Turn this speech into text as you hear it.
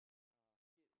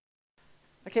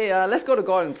Okay, let's go to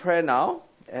God in prayer now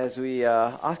as we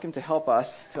ask Him to help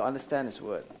us to understand His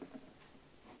Word.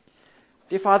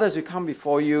 Dear Father, as we come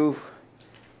before You,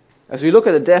 as we look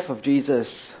at the death of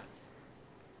Jesus,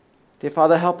 dear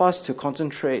Father, help us to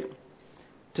concentrate,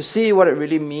 to see what it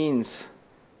really means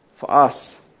for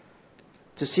us,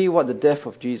 to see what the death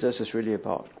of Jesus is really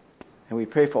about. And we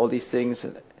pray for all these things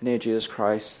in the name of Jesus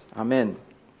Christ. Amen.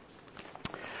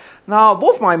 Now,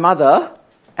 both my mother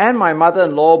and my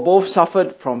mother-in-law both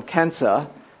suffered from cancer,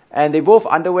 and they both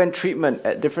underwent treatment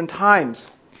at different times.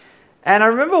 And I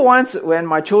remember once when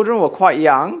my children were quite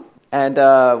young, and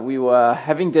we were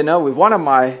having dinner with one of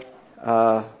my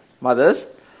mothers.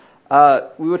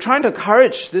 We were trying to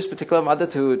encourage this particular mother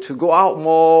to go out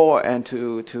more and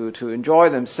to enjoy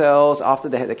themselves after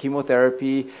they had the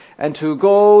chemotherapy, and to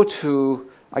go to,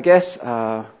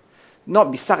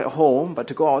 not be stuck at home, but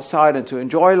to go outside and to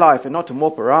enjoy life and not to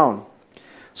mope around.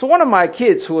 So one of my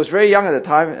kids, who was very young at the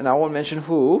time, and I won't mention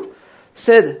who,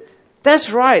 said,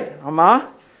 "That's right, Mama.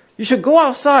 You should go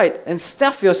outside and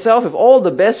stuff yourself with all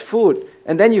the best food,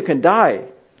 and then you can die."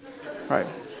 Right?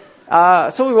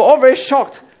 So we were all very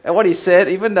shocked at what he said.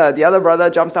 Even the other brother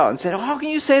jumped out and said, "Oh, how can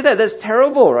you say that? That's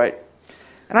terrible, right?"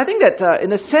 And I think that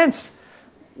in a sense,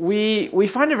 we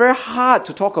find it very hard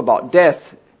to talk about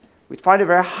death. We find it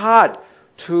very hard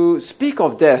to speak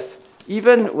of death,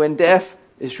 even when death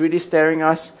is really staring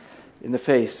us in the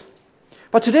face.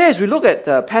 But today, as we look at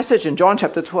the passage in John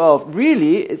chapter 12,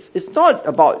 really, it's not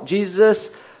about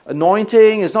Jesus'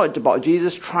 anointing, it's not about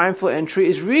Jesus' triumphal entry,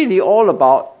 it's really all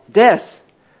about death.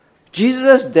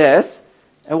 Jesus' death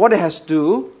and what it has to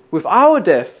do with our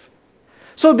death.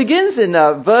 So it begins in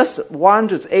verse 1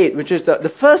 to 8, which is the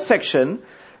first section,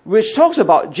 which talks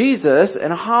about Jesus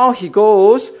and how he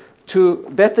goes to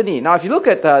Bethany. Now, if you look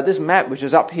at this map, which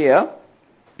is up here,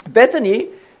 Bethany,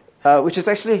 which is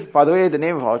actually, by the way, the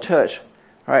name of our church.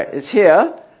 All right, it's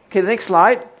here. Okay, the next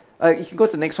slide. You can go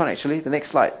to the next one, actually. The next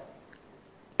slide.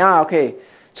 Okay.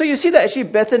 So you see that actually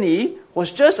Bethany was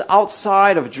just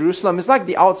outside of Jerusalem. It's like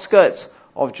the outskirts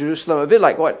of Jerusalem, a bit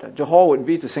like what Johor would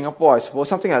be to Singapore, I suppose,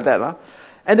 something like that. Huh?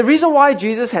 And the reason why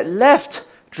Jesus had left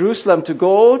Jerusalem to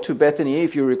go to Bethany,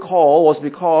 if you recall, was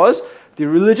because the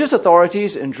religious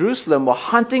authorities in Jerusalem were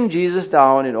hunting Jesus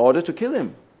down in order to kill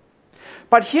him.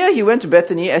 But here he went to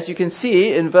Bethany, as you can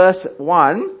see in verse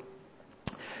 1,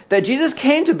 that Jesus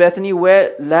came to Bethany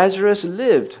where Lazarus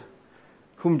lived,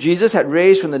 whom Jesus had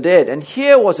raised from the dead. And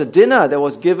here was a dinner that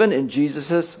was given in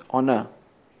Jesus' honor.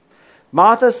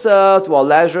 Martha served while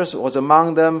Lazarus was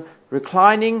among them,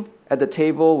 reclining at the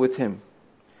table with him.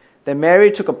 Then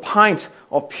Mary took a pint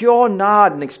of pure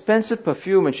nard, an expensive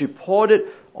perfume, and she poured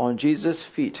it on Jesus'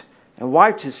 feet and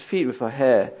wiped his feet with her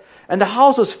hair. And the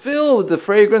house was filled with the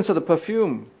fragrance of the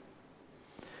perfume.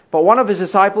 But one of his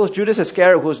disciples, Judas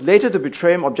Iscariot, who was later to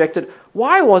betray him, objected,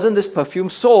 "Why wasn't this perfume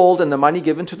sold and the money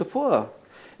given to the poor?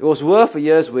 It was worth a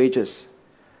year's wages."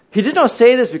 He did not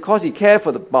say this because he cared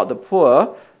about the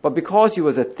poor, but because he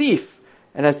was a thief,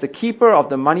 and as the keeper of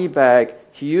the money bag,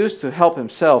 he used to help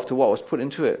himself to what was put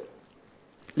into it.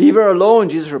 "Leave her alone,"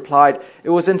 Jesus replied. "It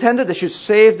was intended that she should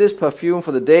save this perfume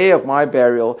for the day of my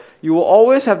burial. You will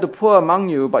always have the poor among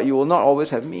you, but you will not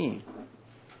always have me."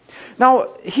 Now,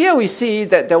 here we see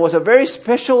that there was a very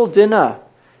special dinner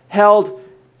held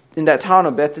in that town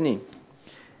of Bethany.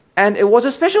 And it was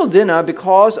a special dinner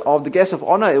because of the guest of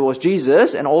honor. It was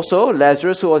Jesus and also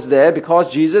Lazarus who was there because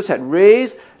Jesus had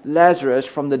raised Lazarus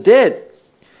from the dead.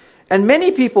 And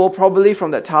many people probably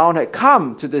from that town had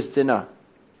come to this dinner.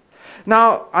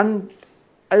 Now,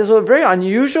 it was a very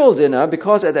unusual dinner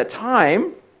because at that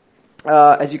time,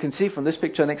 as you can see from this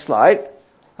picture, next slide,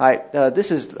 right?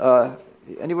 This is,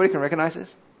 anybody can recognize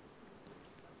this?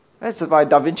 That's by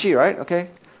Da Vinci, right? Okay.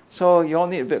 So you all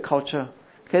need a bit of culture.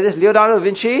 Okay, this is Leonardo da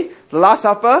Vinci, The Last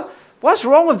Supper. What's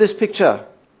wrong with this picture?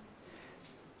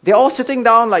 They're all sitting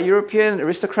down like European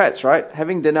aristocrats, right?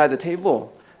 Having dinner at the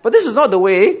table. But this is not the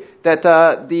way that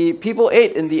the people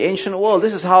ate in the ancient world.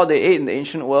 This is how they ate in the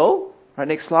ancient world. Right,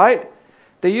 next slide.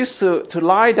 They used to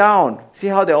lie down. See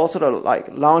how they're all sort of like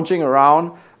lounging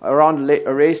around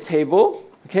a raised table.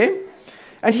 Okay?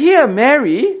 And here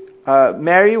Mary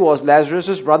was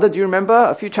Lazarus' brother. Do you remember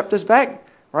a few chapters back?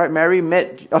 Right, Mary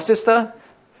met our sister.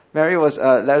 Mary was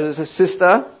Lazarus'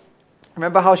 sister.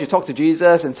 Remember how she talked to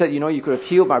Jesus and said, you could have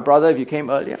healed my brother if you came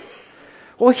earlier?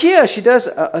 Well, here she does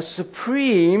a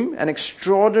supreme and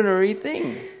extraordinary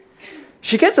thing.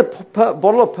 She gets a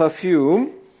bottle of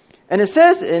perfume, and it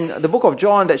says in the book of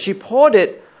John that she poured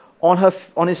it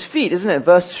on his feet, isn't it?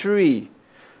 Verse 3.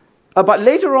 But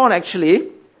later on, actually,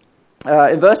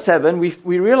 in verse 7,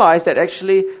 we realize that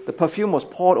actually the perfume was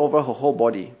poured over her whole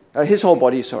body, his whole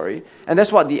body, sorry. And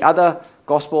that's what the other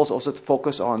Gospels also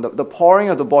focus on, the pouring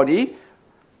of the body,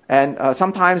 and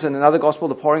sometimes in another Gospel,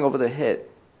 the pouring over the head.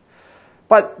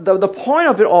 But the point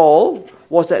of it all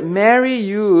was that Mary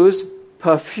used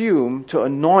perfume to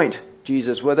anoint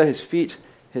Jesus, whether his feet,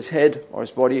 his head, or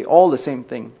his body, all the same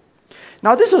thing.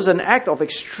 Now, this was an act of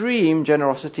extreme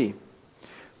generosity.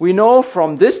 We know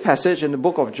from this passage in the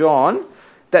book of John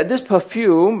that this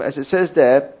perfume, as it says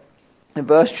there in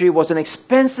verse 3, was an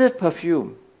expensive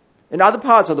perfume. In other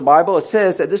parts of the Bible, it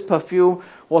says that this perfume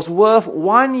was worth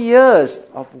 1 year's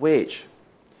of wage.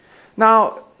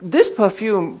 Now, this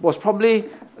perfume was probably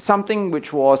something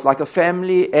which was like a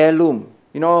family heirloom.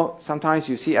 You know, sometimes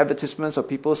you see advertisements of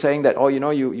people saying that,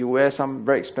 you wear some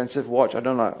very expensive watch. I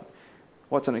don't know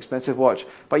what's an expensive watch.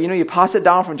 But you pass it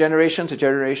down from generation to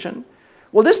generation.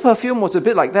 Well, this perfume was a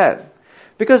bit like that.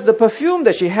 Because the perfume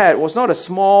that she had was not a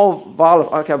small vial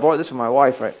of, I bought this for my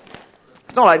wife, right?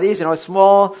 It's not like these,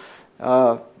 small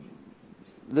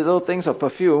little things of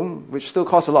perfume, which still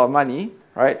cost a lot of money,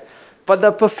 right? But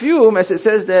the perfume, as it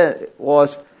says there,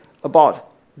 was about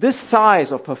this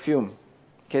size of perfume.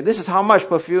 Okay, this is how much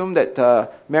perfume that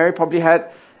Mary probably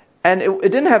had. And it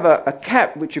didn't have a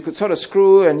cap which you could sort of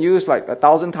screw and use like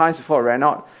 1,000 times before it ran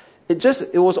out.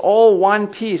 It was all one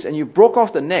piece, and you broke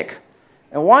off the neck.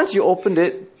 And once you opened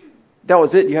it, that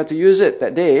was it. You had to use it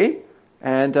that day,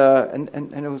 and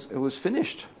it was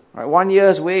finished. Right? 1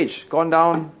 year's wage gone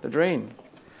down the drain.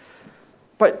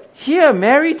 But here,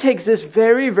 Mary takes this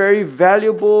very, very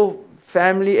valuable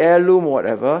family heirloom or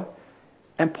whatever,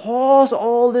 and pours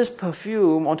all this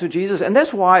perfume onto Jesus. And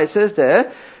that's why it says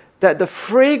there that the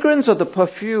fragrance of the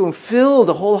perfume filled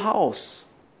the whole house.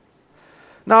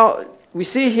 Now, we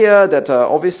see here that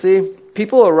obviously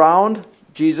people around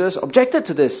Jesus objected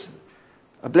to this.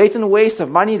 A blatant waste of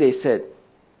money, they said.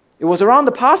 It was around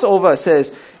the Passover, it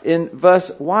says in verse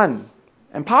 1.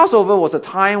 And Passover was a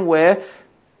time where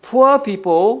poor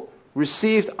people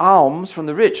received alms from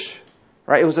the rich.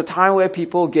 Right? It was a time where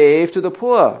people gave to the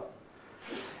poor.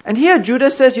 And here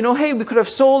Judas says, hey, we could have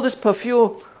sold this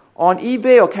perfume on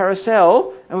eBay or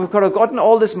Carousel, and we could have gotten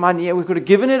all this money and we could have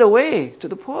given it away to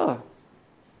the poor.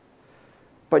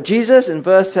 But Jesus in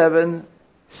verse 7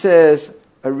 says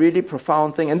a really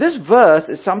profound thing. And this verse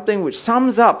is something which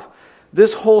sums up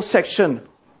this whole section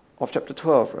of chapter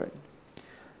 12, right?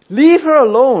 Leave her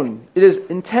alone.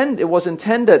 It was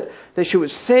intended that she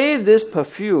would save this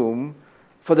perfume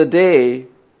for the day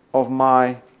of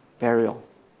my burial.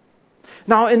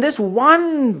 Now, in this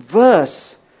one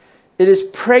verse, it is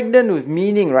pregnant with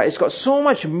meaning, right? It's got so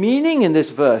much meaning in this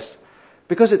verse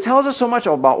because it tells us so much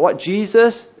about what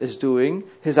Jesus is doing,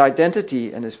 his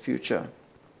identity, and his future.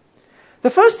 The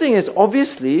first thing is,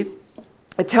 obviously,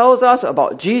 it tells us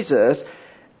about Jesus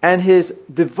and his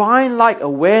divine-like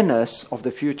awareness of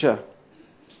the future.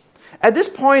 At this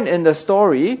point in the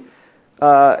story,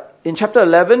 in chapter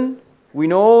 11, we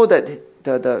know that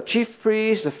the chief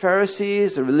priests, the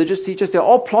Pharisees, the religious teachers, they're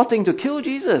all plotting to kill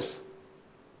Jesus.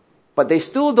 But they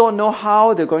still don't know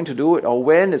how they're going to do it, or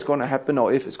when it's going to happen,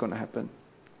 or if it's going to happen.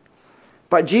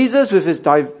 But Jesus, with his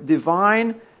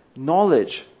divine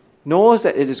knowledge, knows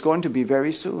that it is going to be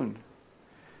very soon.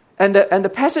 And the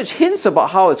passage hints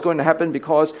about how it's going to happen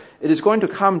because it is going to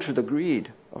come through the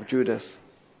greed of Judas.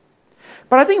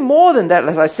 But I think more than that,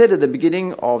 as I said at the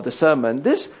beginning of the sermon,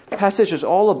 this passage is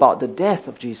all about the death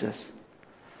of Jesus.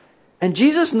 And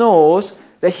Jesus knows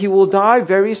that he will die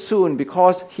very soon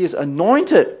because he is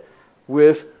anointed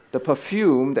with the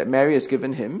perfume that Mary has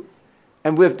given him.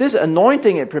 And with this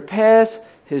anointing, it prepares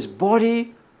his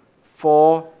body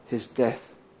for his death.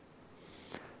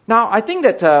 Now, I think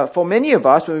that for many of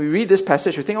us, when we read this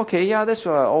passage, we think, okay, yeah, this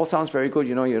all sounds very good.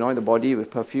 You anoint the body with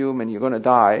perfume and you're going to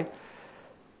die.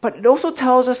 But it also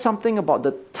tells us something about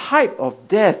the type of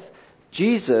death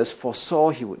Jesus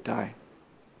foresaw he would die.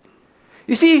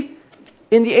 You see,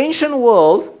 in the ancient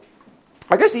world,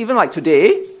 I guess even like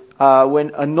today,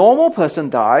 when a normal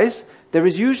person dies, there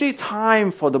is usually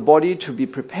time for the body to be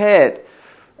prepared.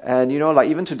 And like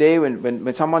even today,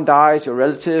 when someone dies, your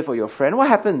relative or your friend, what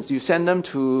happens? You send them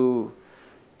to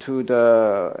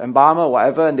the embalmer or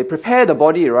whatever, and they prepare the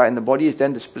body, right? And the body is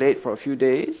then displayed for a few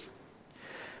days.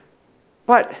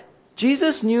 But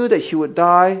Jesus knew that he would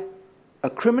die a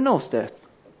criminal's death.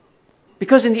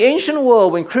 Because in the ancient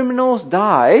world, when criminals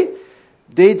die,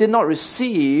 they did not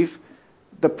receive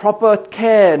the proper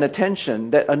care and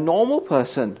attention that a normal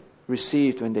person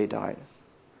received when they died.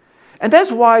 And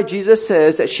that's why Jesus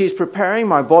says that she's preparing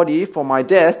my body for my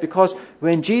death, because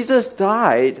when Jesus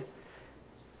died,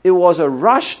 it was a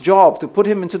rush job to put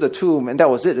him into the tomb, and that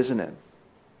was it, isn't it?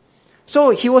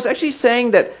 So he was actually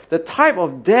saying that the type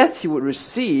of death he would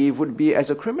receive would be as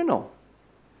a criminal.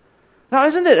 Now,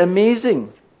 isn't it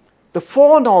amazing? The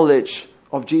foreknowledge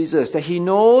of Jesus, that he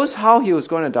knows how he was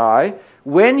going to die,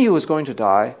 when he was going to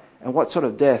die, and what sort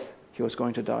of death he was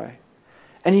going to die.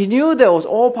 And he knew that was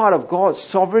all part of God's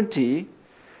sovereignty,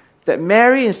 that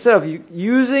Mary, instead of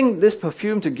using this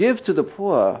perfume to give to the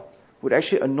poor, would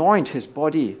actually anoint his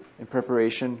body in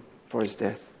preparation for his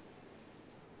death.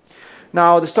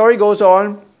 Now, the story goes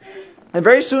on, and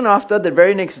very soon after, the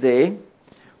very next day,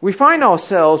 we find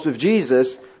ourselves with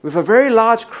Jesus, with a very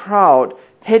large crowd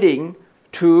heading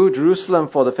to Jerusalem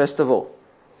for the festival.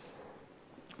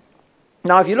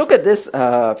 Now, if you look at this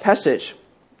passage,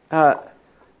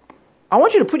 I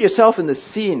want you to put yourself in the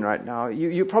scene right now.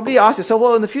 You probably ask yourself,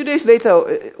 well, in a few days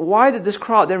later, why did this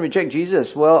crowd then reject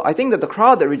Jesus? Well, I think that the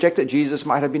crowd that rejected Jesus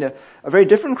might have been a very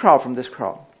different crowd from this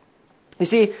crowd. You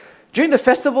see, during the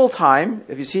festival time,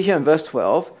 if you see here in verse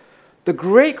 12, the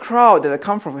great crowd that had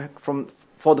come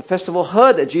for the festival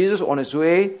heard that Jesus was on his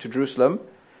way to Jerusalem,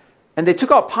 and they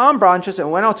took out palm branches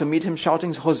and went out to meet him,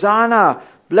 shouting, Hosanna!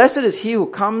 Blessed is he who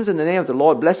comes in the name of the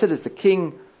Lord. Blessed is the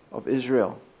King of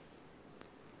Israel.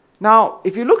 Now,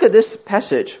 if you look at this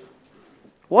passage,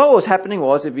 what was happening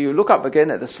was, if you look up again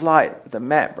at the slide, the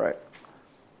map, right?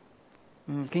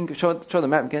 Can you show the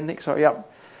map again, Nick? Sorry, yeah.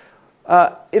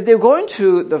 If they're going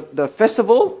to the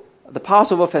festival, the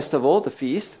Passover festival, the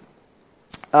feast,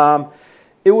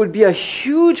 it would be a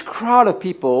huge crowd of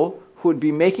people who would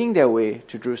be making their way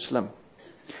to Jerusalem.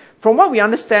 From what we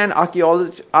understand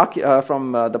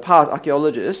from the past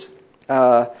archaeologists,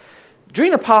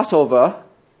 during the Passover,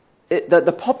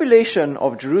 the population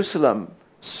of Jerusalem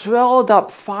swelled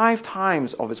up 5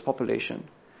 times of its population.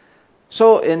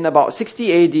 So in about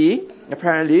 60 AD,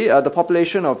 apparently, the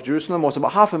population of Jerusalem was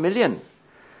about 500,000.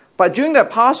 But during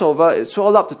that Passover, it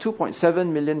swelled up to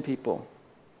 2.7 million people.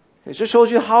 It just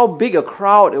shows you how big a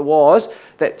crowd it was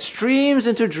that streams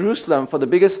into Jerusalem for the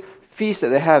biggest feast that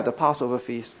they have, the Passover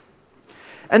feast.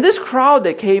 And this crowd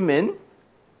that came in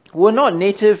were not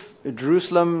native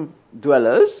Jerusalem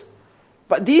dwellers,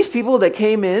 but these people that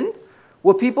came in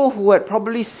were people who had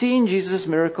probably seen Jesus'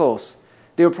 miracles.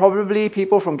 They were probably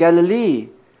people from Galilee,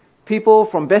 people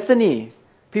from Bethany,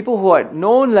 people who had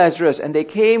known Lazarus, and they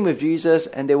came with Jesus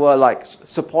and they were like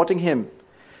supporting him.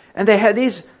 And they had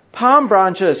these palm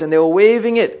branches and they were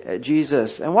waving it at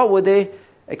Jesus. And what were they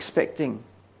expecting?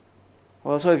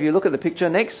 Well, so if you look at the picture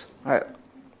next, right?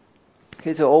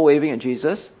 Okay, so all waving at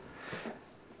Jesus.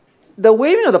 The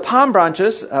waving of the palm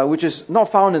branches, which is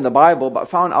not found in the Bible but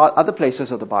found other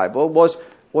places of the Bible,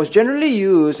 was generally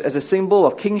used as a symbol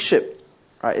of kingship.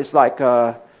 Right? It's like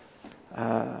no,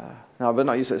 I will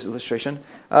not use it as an illustration.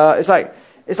 It's like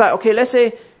okay, let's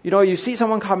say you see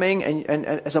someone coming and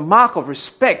as a mark of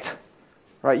respect,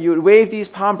 right? You would wave these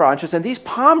palm branches, and these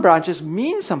palm branches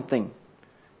mean something.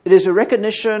 It is a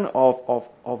recognition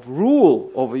of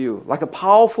rule over you, like a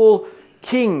powerful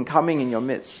king coming in your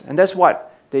midst, and that's what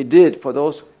they did for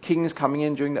those kings coming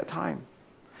in during that time.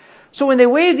 So when they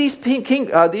wave these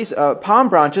palm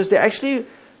branches, they're actually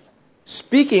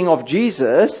speaking of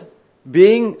Jesus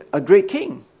being a great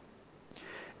king.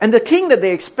 And the king that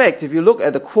they expect, if you look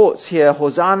at the quotes here,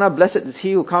 Hosanna, blessed is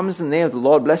he who comes in the name of the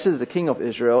Lord, blessed is the King of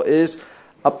Israel, is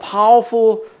a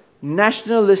powerful,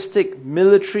 nationalistic,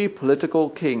 military, political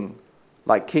king,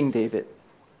 like King David.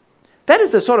 That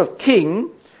is the sort of king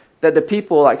that the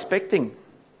people are expecting.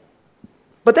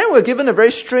 But then we're given a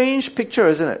very strange picture,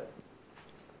 isn't it?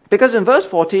 Because in verse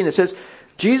 14 it says,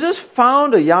 Jesus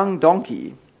found a young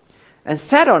donkey and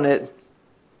sat on it,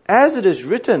 as it is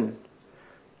written,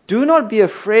 do not be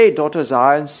afraid, daughter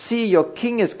Zion. See, your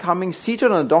king is coming,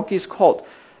 seated on a donkey's colt.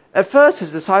 At first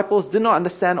his disciples did not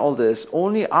understand all this.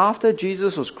 Only after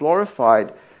Jesus was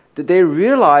glorified did they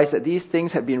realize that these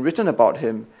things had been written about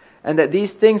him and that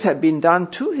these things had been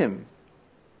done to him.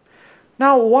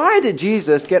 Now, why did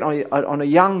Jesus get on a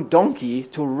young donkey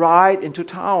to ride into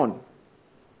town?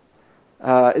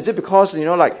 Is it because, he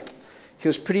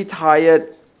was pretty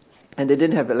tired and they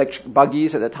didn't have electric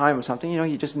buggies at the time or something?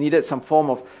 He just needed some form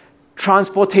of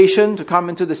transportation to come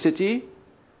into the city?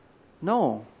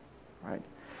 No, right?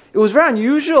 It was very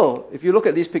unusual, if you look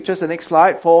at these pictures, the next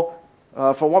slide, for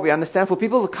what we understand, for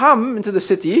people to come into the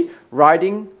city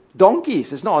riding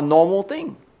donkeys. It's not a normal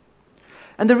thing.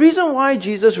 And the reason why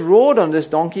Jesus rode on this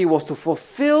donkey was to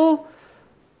fulfill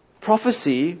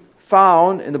prophecy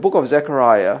found in the book of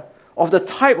Zechariah of the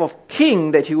type of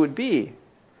king that he would be.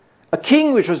 A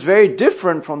king which was very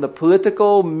different from the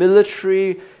political,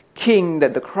 military king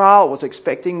that the crowd was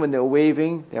expecting when they were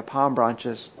waving their palm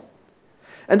branches.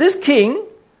 And this king,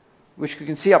 which you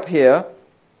can see up here,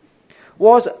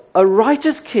 was a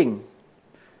righteous king,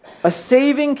 a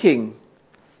saving king,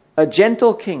 a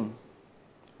gentle king,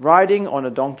 riding on a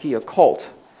donkey, a colt,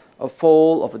 a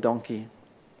foal of a donkey.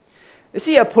 You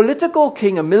see, a political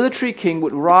king, a military king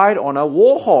would ride on a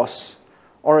war horse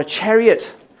or a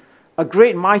chariot, a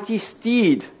great mighty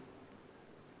steed.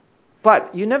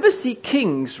 But you never see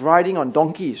kings riding on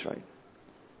donkeys, right?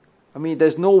 I mean,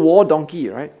 there's no war donkey,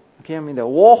 right? Okay, I mean, there are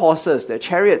war horses, there are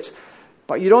chariots,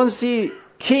 but you don't see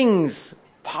kings,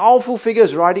 powerful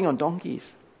figures riding on donkeys.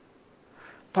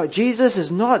 But Jesus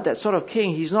is not that sort of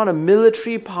king. He's not a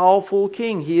military, powerful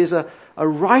king. He is a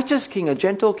righteous king, a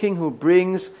gentle king who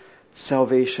brings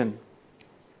salvation.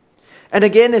 And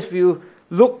again, if you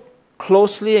look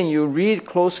closely and you read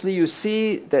closely, you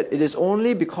see that it is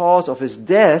only because of his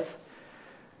death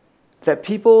that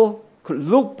people could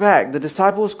look back, the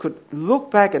disciples could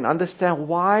look back and understand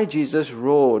why Jesus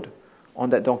rode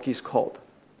on that donkey's colt.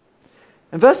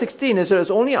 And verse 16 is that it's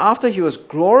only after he was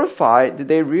glorified that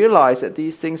they realized that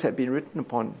these things had been written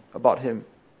upon about him.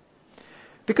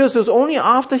 Because it was only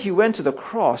after he went to the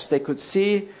cross they could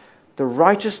see the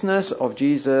righteousness of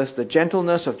Jesus, the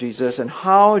gentleness of Jesus, and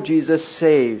how Jesus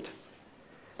saved.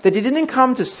 That he didn't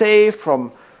come to save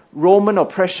from Roman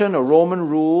oppression or Roman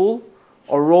rule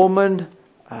or Roman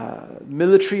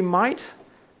military might,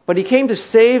 but he came to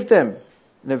save them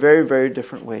in a very, very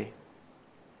different way.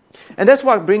 And that's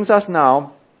what brings us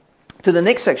now to the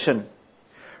next section.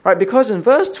 Right, because in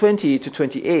verse 20 to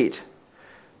 28,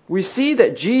 we see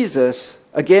that Jesus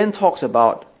again talks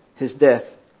about his death.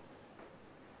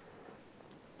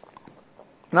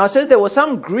 Now it says there were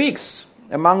some Greeks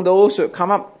among those who had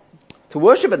come up to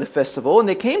worship at the festival, and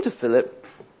they came to Philip,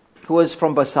 who was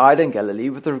from Bethsaida in Galilee,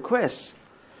 with a request.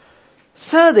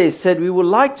 Sir, they said, we would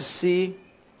like to see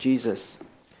Jesus.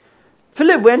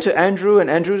 Philip went to Andrew,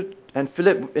 and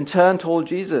Philip in turn told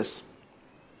Jesus.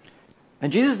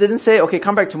 And Jesus didn't say, okay,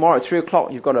 come back tomorrow at 3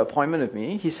 o'clock, you've got an appointment with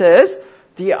me. He says,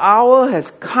 the hour has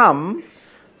come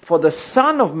for the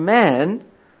Son of Man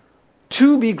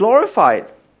to be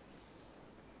glorified.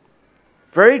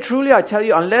 Very truly, I tell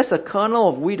you, unless a kernel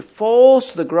of wheat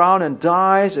falls to the ground and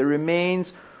dies, it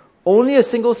remains only a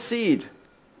single seed.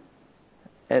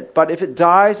 But if it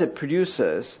dies, it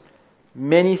produces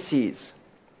many seeds.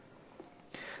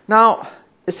 Now,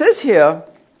 it says here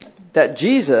that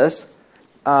Jesus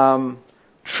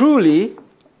truly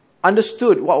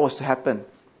understood what was to happen.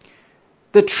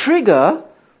 The trigger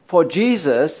for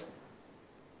Jesus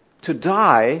to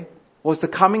die was the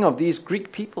coming of these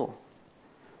Greek people.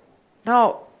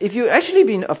 Now, if you've actually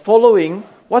been following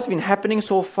what's been happening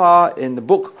so far in the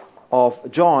book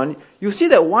of John, you see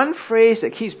that one phrase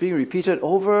that keeps being repeated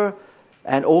over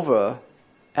and over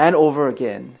and over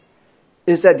again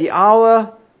is that the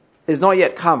hour is not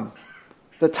yet come.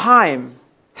 The time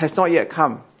has not yet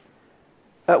come.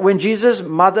 When Jesus'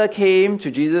 mother came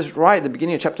to Jesus right at the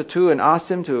beginning of chapter 2 and asked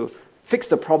him to fix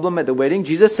the problem at the wedding,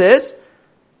 Jesus says,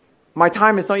 my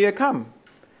time is not yet come.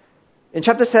 In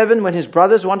chapter 7, when his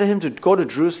brothers wanted him to go to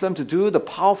Jerusalem to do the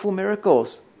powerful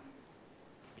miracles,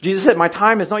 Jesus said, my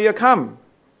time has not yet come.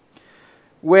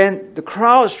 When the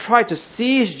crowds tried to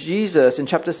seize Jesus in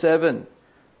chapter 7,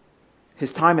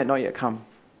 his time had not yet come.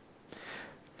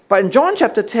 But in John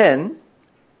chapter 10,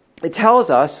 it tells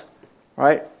us,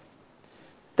 right,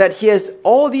 that he has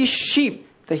all these sheep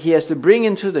that he has to bring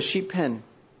into the sheep pen.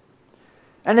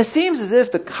 And it seems as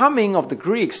if the coming of the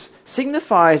Greeks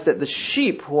signifies that the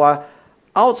sheep who are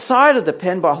outside of the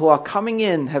pen but who are coming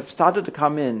in have started to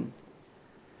come in.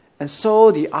 And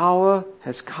so the hour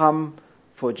has come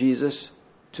for Jesus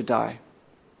to die.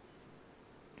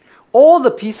 All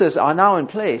the pieces are now in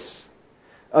place.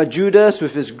 Judas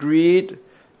with his greed,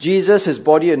 Jesus, his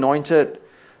body anointed,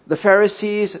 the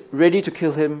Pharisees ready to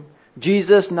kill him,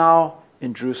 Jesus now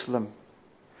in Jerusalem.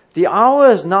 The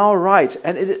hour is now right,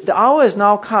 and the hour has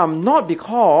now come not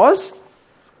because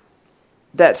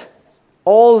that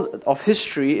all of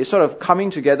history is sort of coming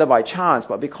together by chance,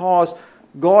 but because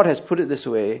God has put it this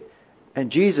way, and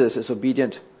Jesus is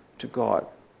obedient to God.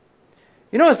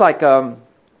 You know, it's like when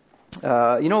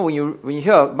you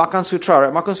hear Makan Sutra,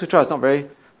 right? Makan Sutra is not very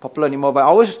popular anymore, but I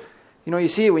always, you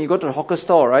see it when you go to the hawker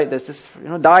store, right? There's this,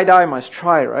 die must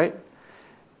try, right?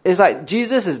 It's like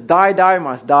Jesus is die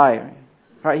must die,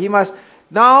 right? He must,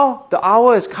 now the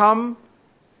hour has come,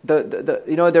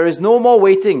 there is no more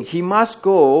waiting. He must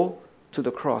go to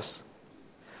the cross.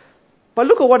 But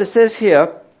look at what it says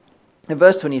here in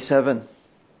verse 27.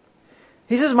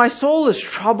 He says, my soul is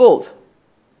troubled.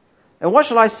 And what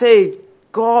shall I say?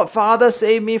 God, Father,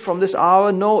 save me from this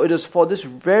hour. No, it is for this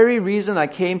very reason I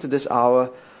came to this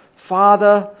hour.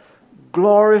 Father,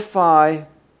 glorify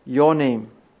your name.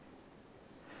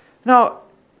 Now,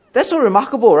 that's so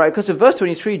remarkable, right? Because in verse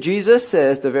 23, Jesus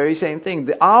says the very same thing.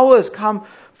 The hour has come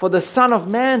for the Son of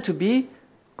Man to be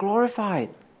glorified.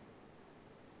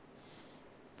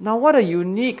 Now, what a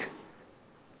unique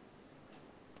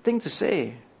thing to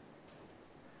say.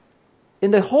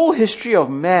 In the whole history of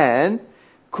man,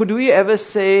 could we ever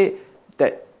say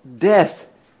that death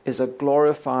is a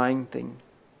glorifying thing?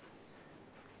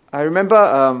 I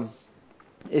remember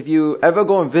if you ever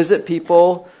go and visit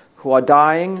people who are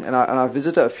dying, and I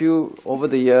visited a few over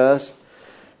the years,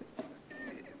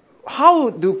 how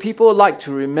do people like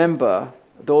to remember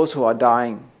those who are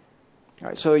dying?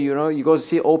 Right, so you go to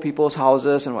see old people's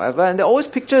houses and whatever, and there are always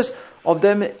pictures of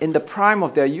them in the prime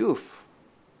of their youth.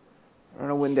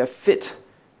 When they're fit,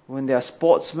 when they're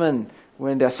sportsmen,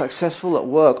 when they're successful at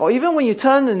work, or even when you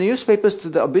turn the newspapers to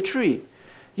the obituary,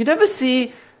 you never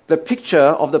see the picture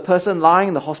of the person lying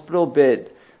in the hospital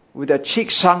bed with their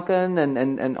cheeks shrunken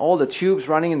and all the tubes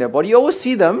running in their body. You always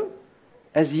see them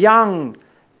as young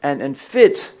and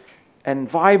fit and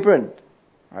vibrant,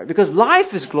 right? Because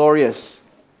life is glorious.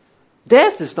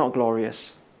 Death is not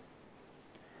glorious.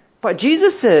 But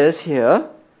Jesus says here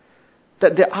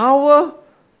that the hour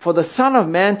for the Son of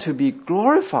Man to be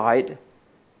glorified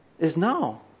is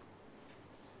now.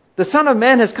 The Son of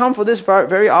Man has come for this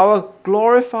very hour.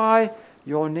 Glorify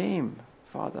your name,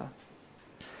 Father.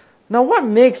 Now, what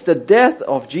makes the death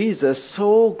of Jesus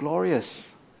so glorious?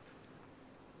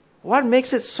 What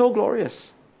makes it so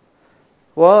glorious?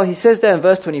 Well, he says that in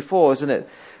verse 24, isn't it?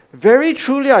 Very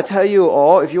truly I tell you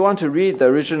all, if you want to read the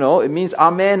original, it means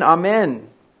Amen, Amen.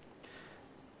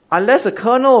 Unless a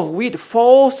kernel of wheat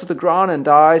falls to the ground and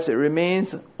dies, it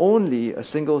remains only a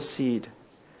single seed.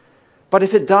 But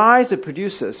if it dies, it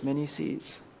produces many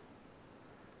seeds.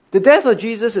 The death of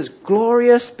Jesus is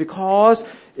glorious because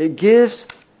it gives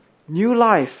new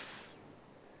life.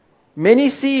 Many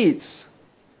seeds.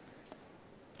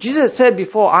 Jesus said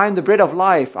before, I am the bread of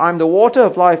life, I am the water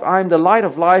of life, I am the light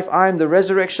of life, I am the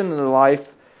resurrection and the life.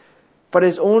 But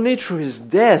it's only through his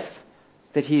death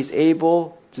that he is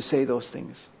able to say those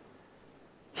things.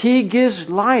 He gives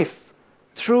life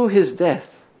through his death.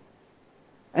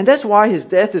 And that's why his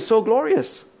death is so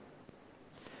glorious.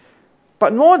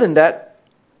 But more than that,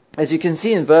 as you can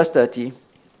see in verse 30,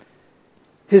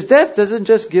 his death doesn't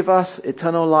just give us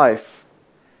eternal life,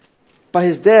 but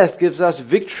his death gives us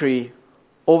victory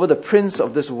over the prince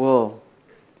of this world.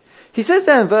 He says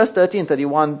that in verse 30 and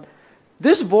 31,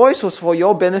 this voice was for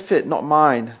your benefit, not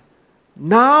mine.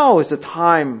 Now is the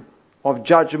time of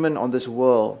judgment on this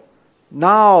world.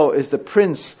 Now is the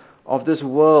prince of this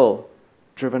world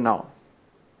driven out.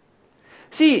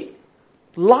 See,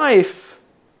 life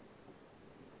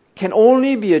can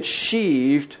only be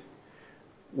achieved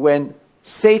when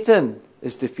Satan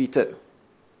is defeated.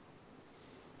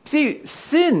 See,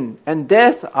 sin and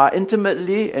death are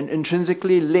intimately and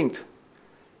intrinsically linked.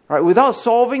 Right? Without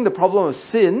solving the problem of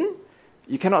sin,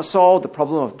 you cannot solve the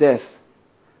problem of death.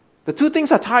 The two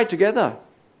things are tied together.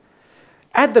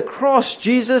 At the cross,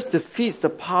 Jesus defeats the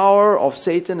power of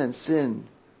Satan and sin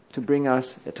to bring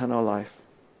us eternal life.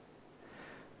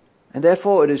 And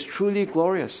therefore, it is truly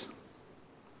glorious.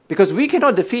 Because we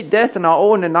cannot defeat death on our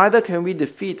own, and neither can we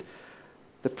defeat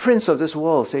the prince of this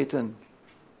world, Satan.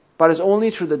 But it's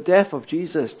only through the death of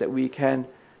Jesus that we can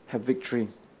have victory.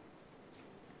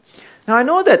 Now, I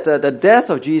know that the death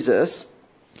of Jesus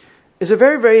is a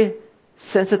very, very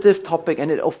sensitive topic, and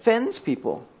it offends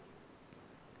people.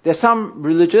 There are some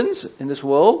religions in this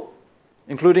world,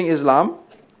 including Islam,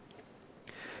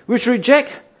 which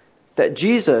reject that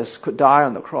Jesus could die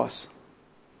on the cross.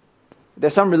 There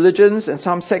are some religions and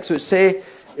some sects which say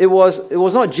it was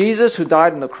not Jesus who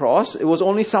died on the cross, it was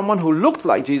only someone who looked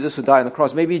like Jesus who died on the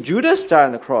cross. Maybe Judas died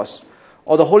on the cross,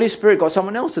 or the Holy Spirit got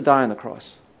someone else to die on the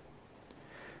cross.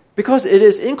 Because it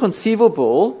is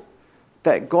inconceivable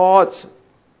that God's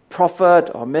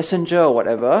prophet or messenger or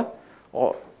whatever,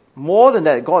 or more than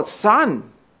that, God's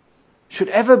Son, should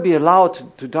ever be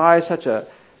allowed to die such a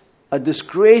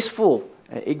disgraceful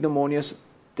and ignominious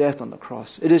death on the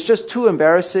cross. It is just too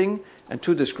embarrassing and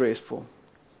too disgraceful.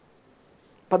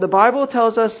 But the Bible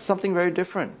tells us something very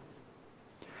different.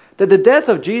 That the death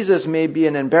of Jesus may be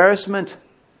an embarrassment,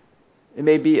 it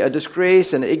may be a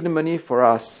disgrace and ignominy for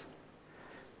us,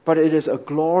 but it is a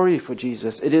glory for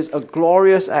Jesus. It is a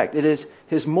glorious act. It is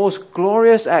his most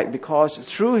glorious act because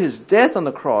through his death on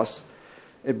the cross,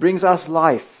 it brings us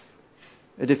life.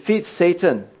 It defeats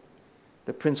Satan,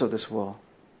 the prince of this world.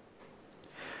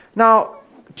 Now,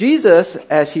 Jesus,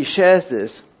 as he shares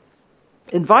this,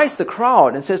 invites the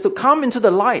crowd and says to come into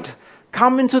the light,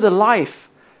 come into the life,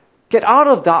 get out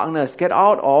of darkness, get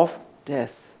out of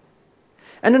death.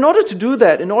 And in order to do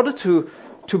that, in order to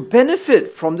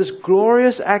benefit from this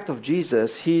glorious act of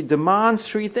Jesus, he demands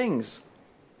three things.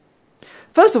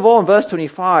 First of all, in verse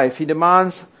 25, he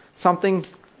demands something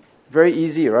very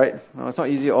easy, right? No, it's not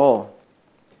easy at all.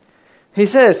 He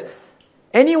says,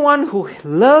 anyone who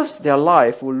loves their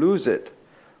life will lose it,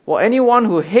 while anyone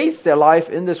who hates their life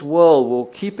in this world will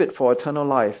keep it for eternal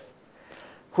life.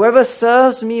 Whoever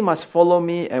serves me must follow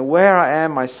me, and where I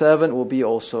am, my servant will be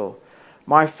also.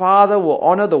 My Father will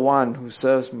honor the one who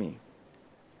serves me.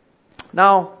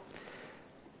 Now,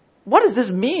 what does this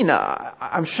mean?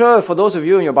 I'm sure for those of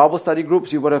you in your Bible study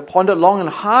groups, you would have pondered long and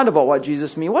hard about what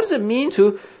Jesus means. What does it mean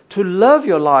to love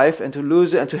your life and to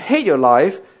lose it, and to hate your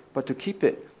life, but to keep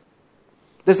it?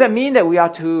 Does that mean that we are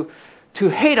to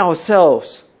hate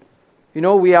ourselves?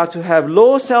 We are to have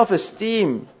low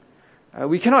self-esteem.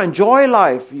 We cannot enjoy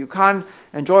life. You can't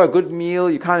enjoy a good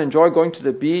meal. You can't enjoy going to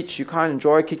the beach. You can't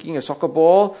enjoy kicking a soccer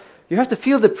ball. You have to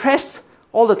feel depressed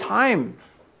all the time.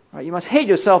 Right? You must hate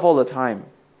yourself all the time.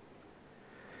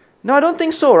 No, I don't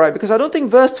think so, right? Because I don't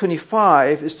think verse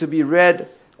 25 is to be read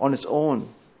on its own.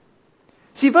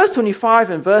 See, verse 25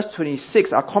 and verse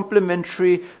 26 are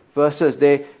complementary verses.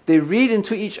 They read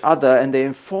into each other and they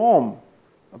inform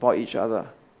about each other.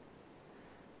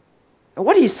 And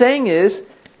what he's saying is,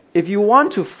 if you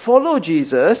want to follow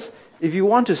Jesus, if you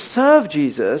want to serve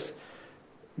Jesus,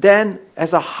 then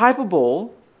as a hyperbole,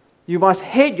 you must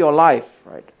hate your life,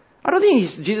 right? I don't think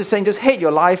Jesus is saying just hate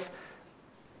your life,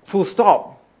 full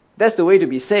stop. That's the way to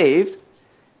be saved.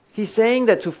 He's saying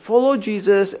that to follow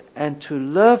Jesus and to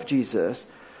love Jesus,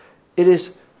 it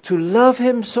is to love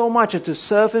Him so much and to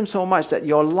serve Him so much that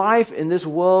your life in this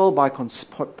world, by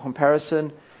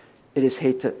comparison, it is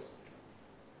hated.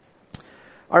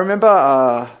 I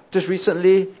remember just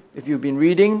recently, if you've been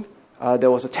reading,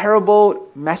 there was a terrible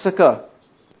massacre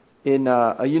in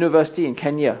a university in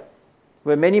Kenya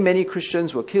where many, many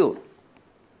Christians were killed.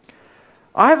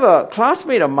 I have a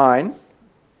classmate of mine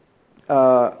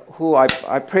who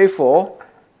I pray for,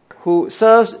 who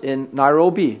serves in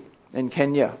Nairobi in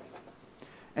Kenya.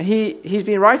 And he's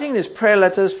been writing his prayer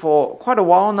letters for quite a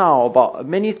while now about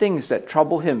many things that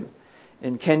trouble him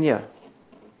in Kenya.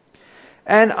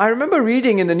 And I remember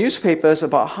reading in the newspapers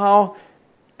about how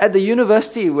at the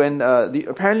university, when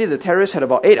apparently the terrorists had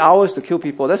about 8 hours to kill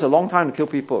people. That's a long time to kill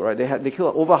people, right? They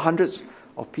killed over hundreds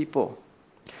of people.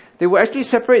 They would actually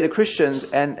separate the Christians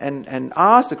and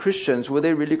ask the Christians, were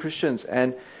they really Christians?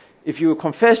 And if you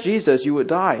confess Jesus, you would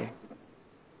die.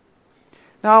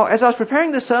 Now, as I was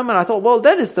preparing this sermon, I thought, well,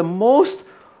 that is the most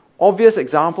obvious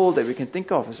example that we can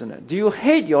think of, isn't it? Do you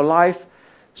hate your life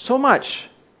so much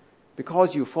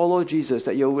because you follow Jesus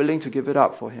that you're willing to give it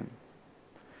up for Him?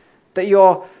 That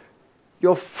your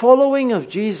following of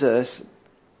Jesus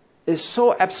is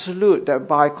so absolute that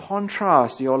by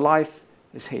contrast, your life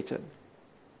is hated.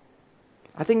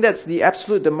 I think that's the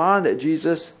absolute demand that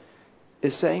Jesus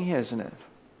is saying here, isn't it?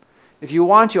 If you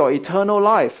want your eternal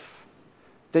life,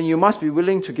 then you must be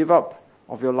willing to give up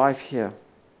of your life here.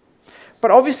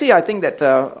 But obviously, I think that,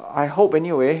 I hope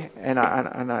anyway, and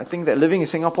I think that living in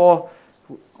Singapore,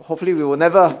 hopefully we will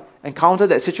never encounter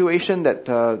that situation that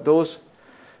those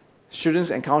students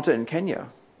encountered in Kenya.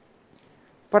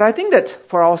 But I think that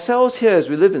for ourselves here, as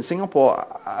we live in Singapore,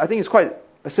 I think it's quite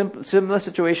a similar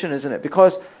situation, isn't it?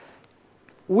 Because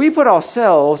we put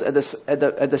ourselves at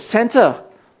the center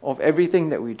of everything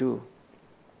that we do.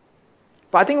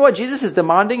 But I think what Jesus is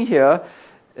demanding here,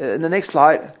 in the next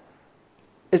slide,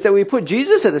 is that we put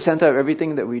Jesus at the center of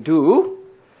everything that we do,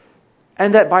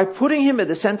 and that by putting Him at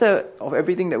the center of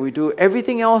everything that we do,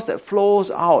 everything else that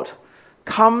flows out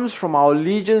comes from our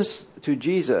allegiance to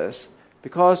Jesus,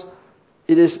 because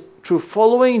it is through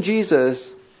following Jesus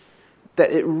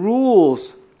that it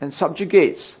rules and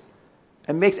subjugates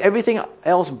and makes everything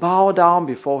else bow down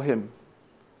before Him.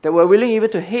 That we're willing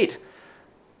even to hate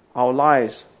our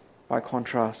lives by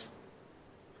contrast.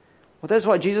 Well, that's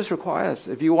what Jesus requires.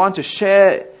 If you want to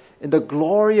share in the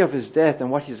glory of His death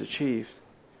and what He's achieved,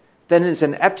 then it's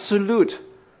an absolute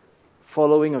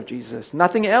following of Jesus.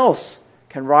 Nothing else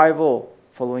can rival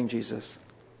following Jesus.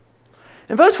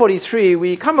 In verse 43,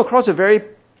 we come across a very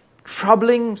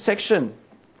troubling section.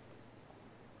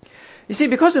 You see,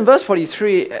 because in verse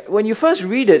 43, when you first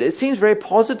read it, it seems very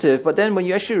positive, but then when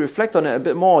you actually reflect on it a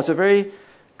bit more, it's a very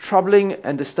troubling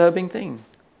and disturbing thing.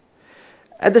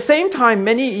 At the same time,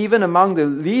 many even among the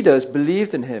leaders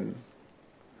believed in Him.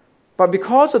 But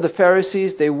because of the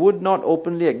Pharisees, they would not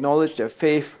openly acknowledge their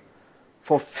faith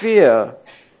for fear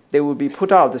they would be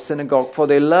put out of the synagogue, for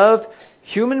they loved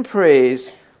human praise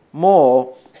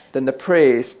more than the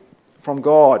praise from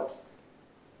God.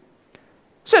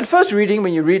 So at first reading,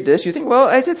 when you read this, you think, well,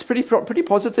 it's pretty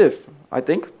positive, I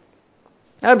think.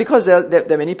 Because there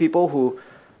are many people who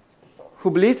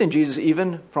believed in Jesus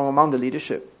even from among the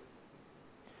leadership.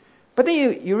 But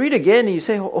then you read again and you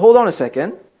say, hold on a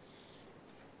second.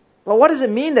 Well, what does it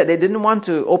mean that they didn't want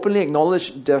to openly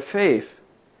acknowledge their faith?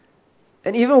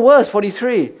 And even worse,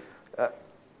 43,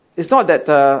 it's not that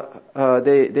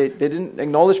they didn't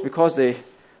acknowledge because they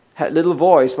had little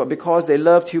voice, but because they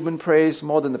loved human praise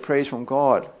more than the praise from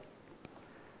God.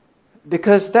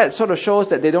 Because that sort of shows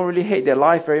that they don't really hate their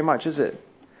life very much, is it?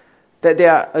 That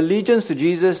their allegiance to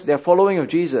Jesus, their following of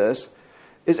Jesus,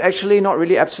 is actually not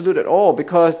really absolute at all,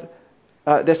 because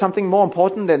there's something more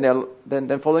important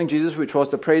than following Jesus, which was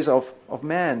the praise of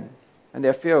man and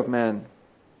their fear of man.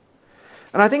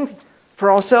 And I think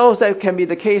for ourselves that can be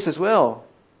the case as well.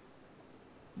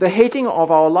 The hating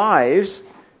of our lives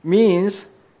means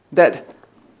that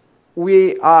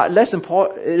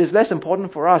it is less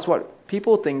important for us what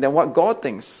people think than what God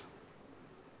thinks.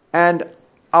 And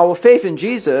our faith in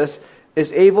Jesus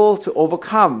is able to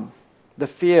overcome the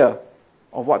fear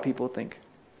of what people think.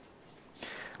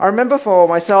 I remember for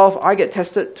myself, I get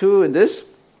tested too in this.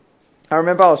 I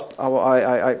remember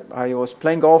I was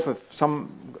playing golf with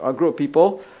a group of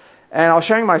people, and I was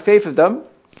sharing my faith with them.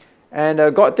 And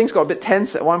things got a bit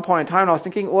tense at one point in time. And I was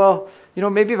thinking, well,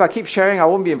 maybe if I keep sharing, I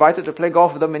won't be invited to play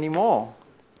golf with them anymore.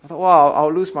 I thought, well,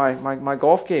 I'll lose my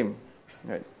golf game.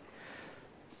 Right.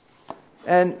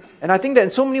 And I think that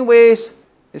in so many ways,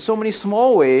 in so many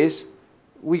small ways,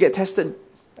 we get tested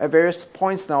at various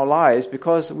points in our lives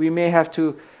because we may have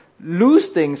to lose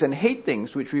things and hate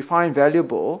things which we find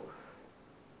valuable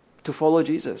to follow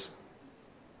Jesus.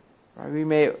 Right? We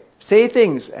may say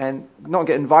things and not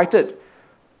get invited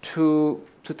to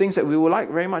things that we would like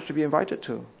very much to be invited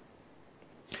to.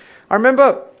 I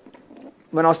remember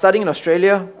when I was studying in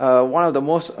Australia, one of the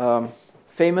most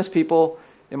famous people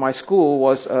in my school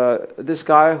was this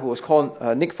guy who was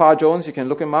called Nick Farr-Jones. You can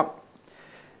look him up.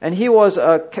 And he was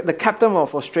the captain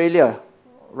of Australia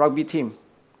rugby team.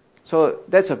 So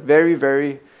that's a very,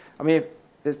 very,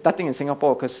 there's nothing in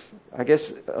Singapore because I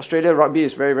guess Australia rugby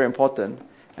is very, very important.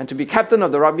 And to be captain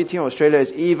of the rugby team of Australia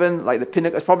is even like the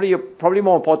pinnacle. It's probably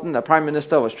more important than the Prime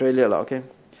Minister of Australia, okay?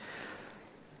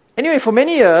 Anyway, for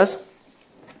many years,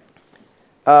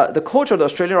 the coach of the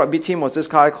Australian rugby team was this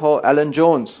guy called Alan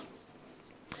Jones.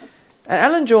 And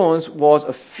Alan Jones was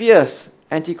a fierce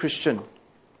anti-Christian.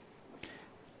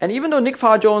 And even though Nick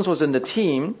Farr-Jones was in the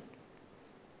team,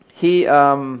 he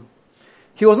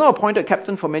was not appointed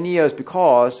captain for many years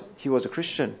because he was a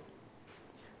Christian.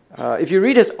 If you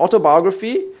read his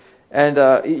autobiography, and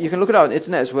you can look it up on the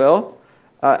internet as well,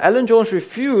 Alan Jones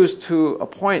refused to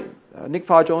appoint Nick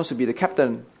Farr-Jones to be the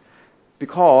captain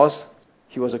because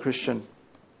he was a Christian.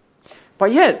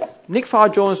 But yet, Nick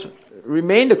Farr-Jones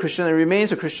remained a Christian and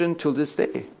remains a Christian till this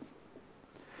day.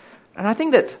 And I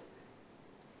think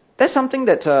that's something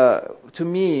that, to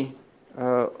me,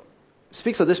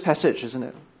 speaks of this passage, isn't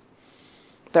it?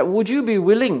 That would you be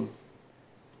willing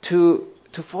to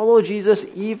follow Jesus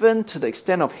even to the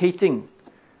extent of hating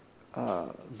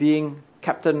being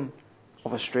captain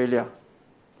of Australia?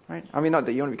 Right? Not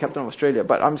that you want to be captain of Australia,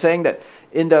 but I'm saying that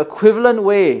in the equivalent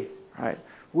way, right?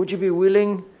 Would you be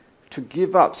willing to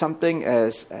give up something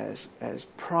as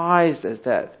prized as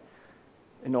that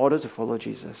in order to follow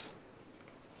Jesus?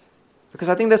 Because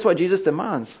I think that's what Jesus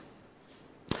demands.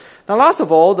 Now, last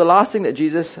of all, the last thing that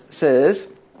Jesus says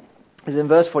is in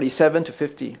verse 47 to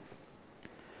 50.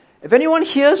 If anyone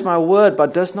hears my word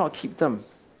but does not keep them,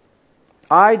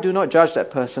 I do not judge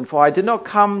that person, for I did not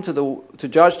come to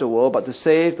judge the world, but to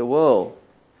save the world.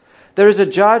 There is a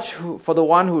judge for the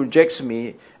one who rejects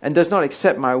me and does not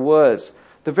accept my words.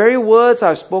 The very words I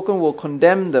have spoken will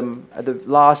condemn them at the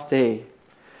last day.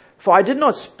 For I did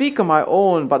not speak on my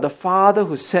own, but the Father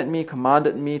who sent me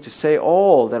commanded me to say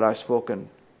all that I have spoken.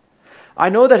 I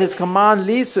know that his command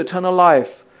leads to eternal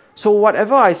life. So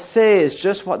whatever I say is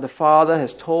just what the Father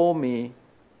has told me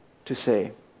to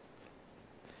say.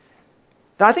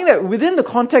 Now I think that within the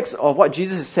context of what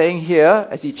Jesus is saying here,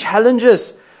 as he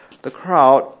challenges the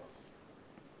crowd,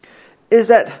 is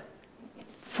that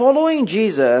following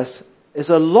Jesus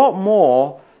is a lot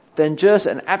more than just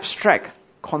an abstract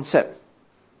concept.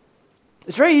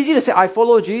 It's very easy to say, I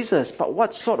follow Jesus, but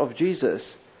what sort of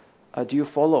Jesus do you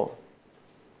follow?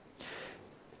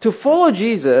 To follow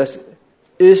Jesus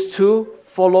is to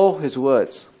follow his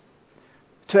words.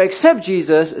 To accept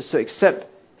Jesus is to accept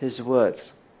his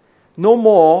words. No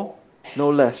more, no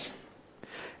less.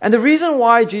 And the reason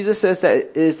why Jesus says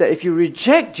that is that if you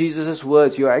reject Jesus'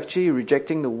 words, you're actually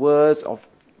rejecting the words of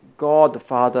God the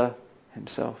Father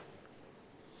himself.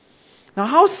 Now,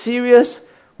 how serious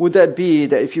would that be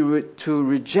that if you were to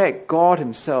reject God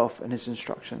Himself and His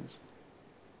instructions?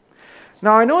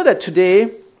 Now, I know that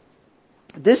today,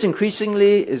 this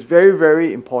increasingly is very,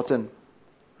 very important.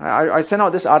 I sent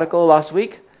out this article last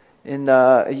week. You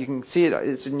can see it.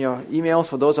 It's in your emails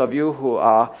for those of you who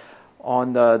are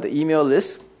on the email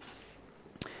list.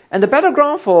 And the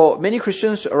battleground for many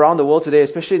Christians around the world today,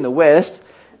 especially in the West,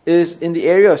 is in the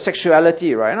area of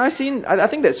sexuality, right? And I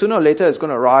think that sooner or later it's going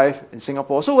to arrive in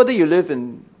Singapore. So whether you live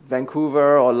in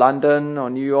Vancouver or London or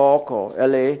New York or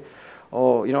LA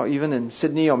or, even in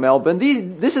Sydney or Melbourne,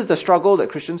 this is the struggle that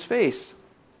Christians face.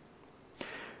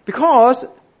 Because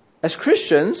as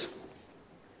Christians,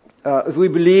 if we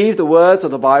believe the words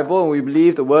of the Bible and we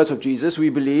believe the words of Jesus, we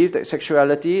believe that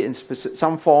sexuality in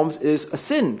some forms is a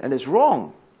sin and is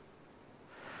wrong.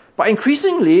 But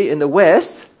increasingly in the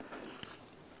West,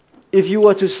 if you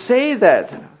were to say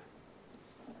that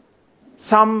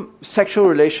some sexual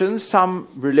relations, some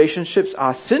relationships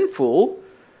are sinful,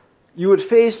 you would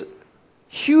face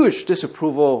huge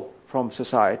disapproval from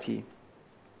society.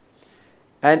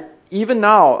 And even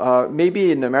now,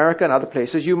 maybe in America and other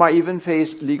places, you might even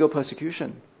face legal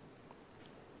persecution.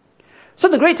 So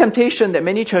the great temptation that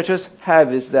many churches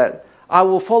have is that I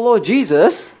will follow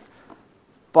Jesus,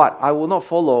 but I will not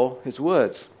follow His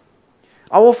words.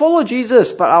 I will follow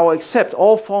Jesus, but I will accept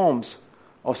all forms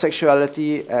of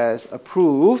sexuality as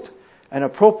approved and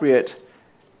appropriate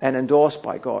and endorsed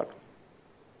by God.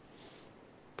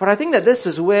 But I think that this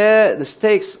is where the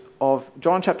stakes of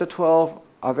John chapter 12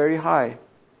 are very high.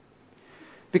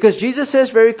 Because Jesus says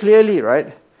very clearly,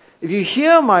 right? If you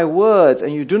hear my words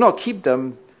and you do not keep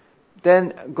them,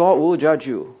 then God will judge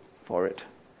you for it.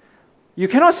 You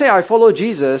cannot say, I follow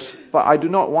Jesus, but I do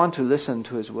not want to listen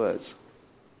to His words.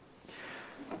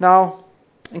 Now,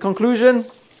 in conclusion,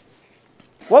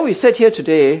 what we said here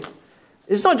today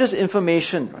is not just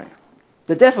information, right?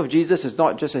 The death of Jesus is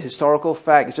not just a historical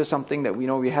fact, it's just something that we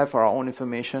know we have for our own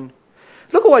information.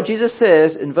 Look at what Jesus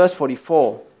says in verse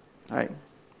 44, right?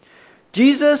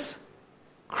 Jesus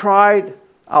cried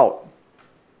out.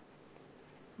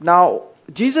 Now,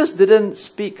 Jesus didn't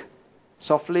speak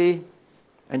softly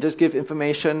and just give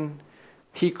information.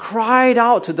 He cried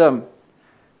out to them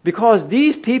because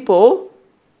these people,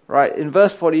 right, in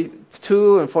verse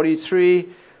 42 and 43,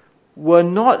 were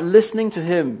not listening to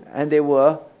Him and they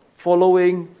were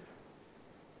following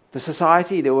the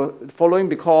society. They were following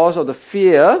because of the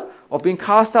fear of being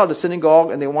cast out of the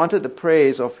synagogue, and they wanted the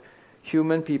praise of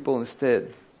human people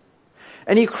instead.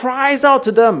 And He cries out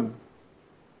to them,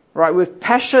 right, with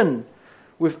passion,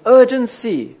 with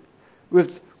urgency,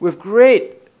 with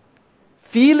great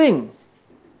feeling,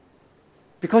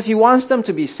 because He wants them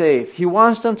to be saved. He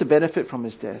wants them to benefit from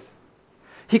His death.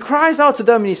 He cries out to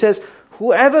them and He says,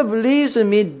 whoever believes in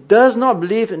me does not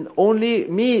believe in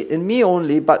me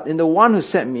only, but in the one who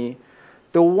sent me.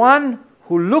 The one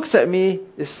who looks at me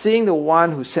is seeing the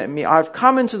one who sent me. I've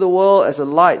come into the world as a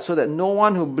light so that no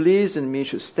one who believes in me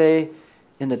should stay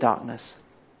in the darkness.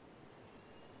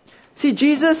 See,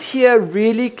 Jesus here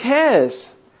really cares.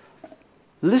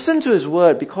 Listen to His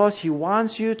word because He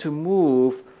wants you to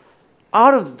move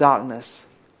out of the darkness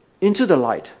into the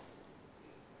light.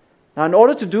 Now, in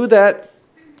order to do that,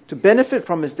 to benefit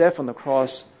from His death on the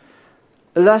cross,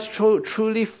 let's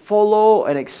truly follow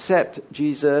and accept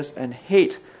Jesus and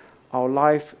hate our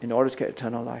life in order to get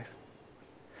eternal life.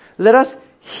 Let us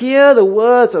hear the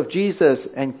words of Jesus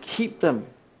and keep them.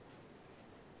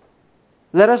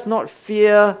 Let us not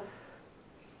fear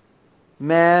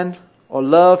man or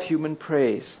love human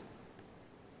praise,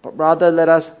 but rather let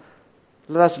us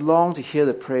long to hear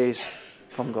the praise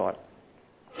from God.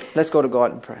 Let's go to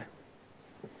God in prayer.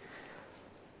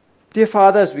 Dear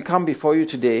Father, as we come before You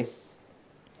today,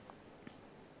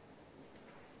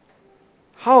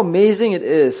 how amazing it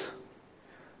is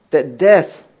that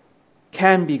death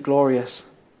can be glorious.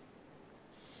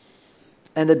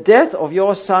 And the death of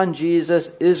Your Son Jesus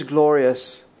is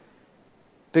glorious,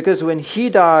 because when He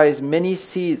dies, many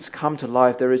seeds come to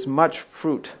life. There is much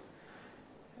fruit.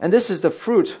 And this is the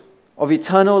fruit of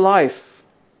eternal life.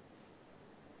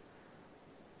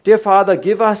 Dear Father,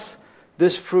 give us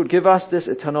this fruit, give us this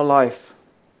eternal life.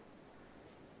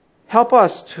 Help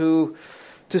us to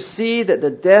see that the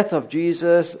death of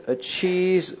Jesus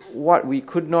achieves what we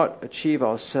could not achieve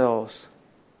ourselves.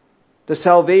 The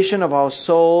salvation of our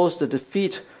souls, the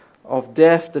defeat of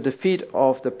death, the defeat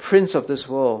of the prince of this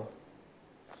world.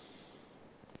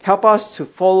 Help us to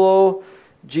follow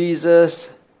Jesus,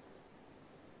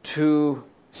 to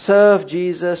serve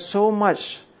Jesus so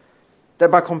much that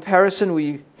by comparison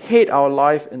we hate our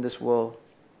life in this world.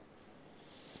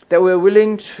 That we're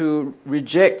willing to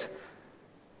reject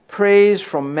praise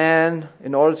from man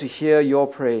in order to hear your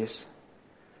praise.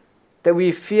 That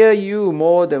we fear you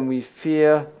more than we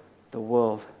fear the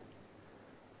world.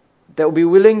 That we'll be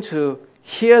willing to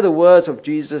hear the words of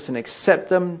Jesus and accept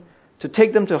them, to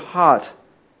take them to heart,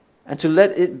 and to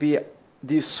let it be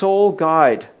the sole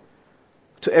guide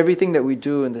to everything that we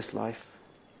do in this life.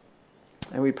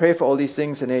 And we pray for all these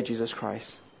things in the name of Jesus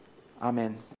Christ.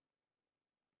 Amen.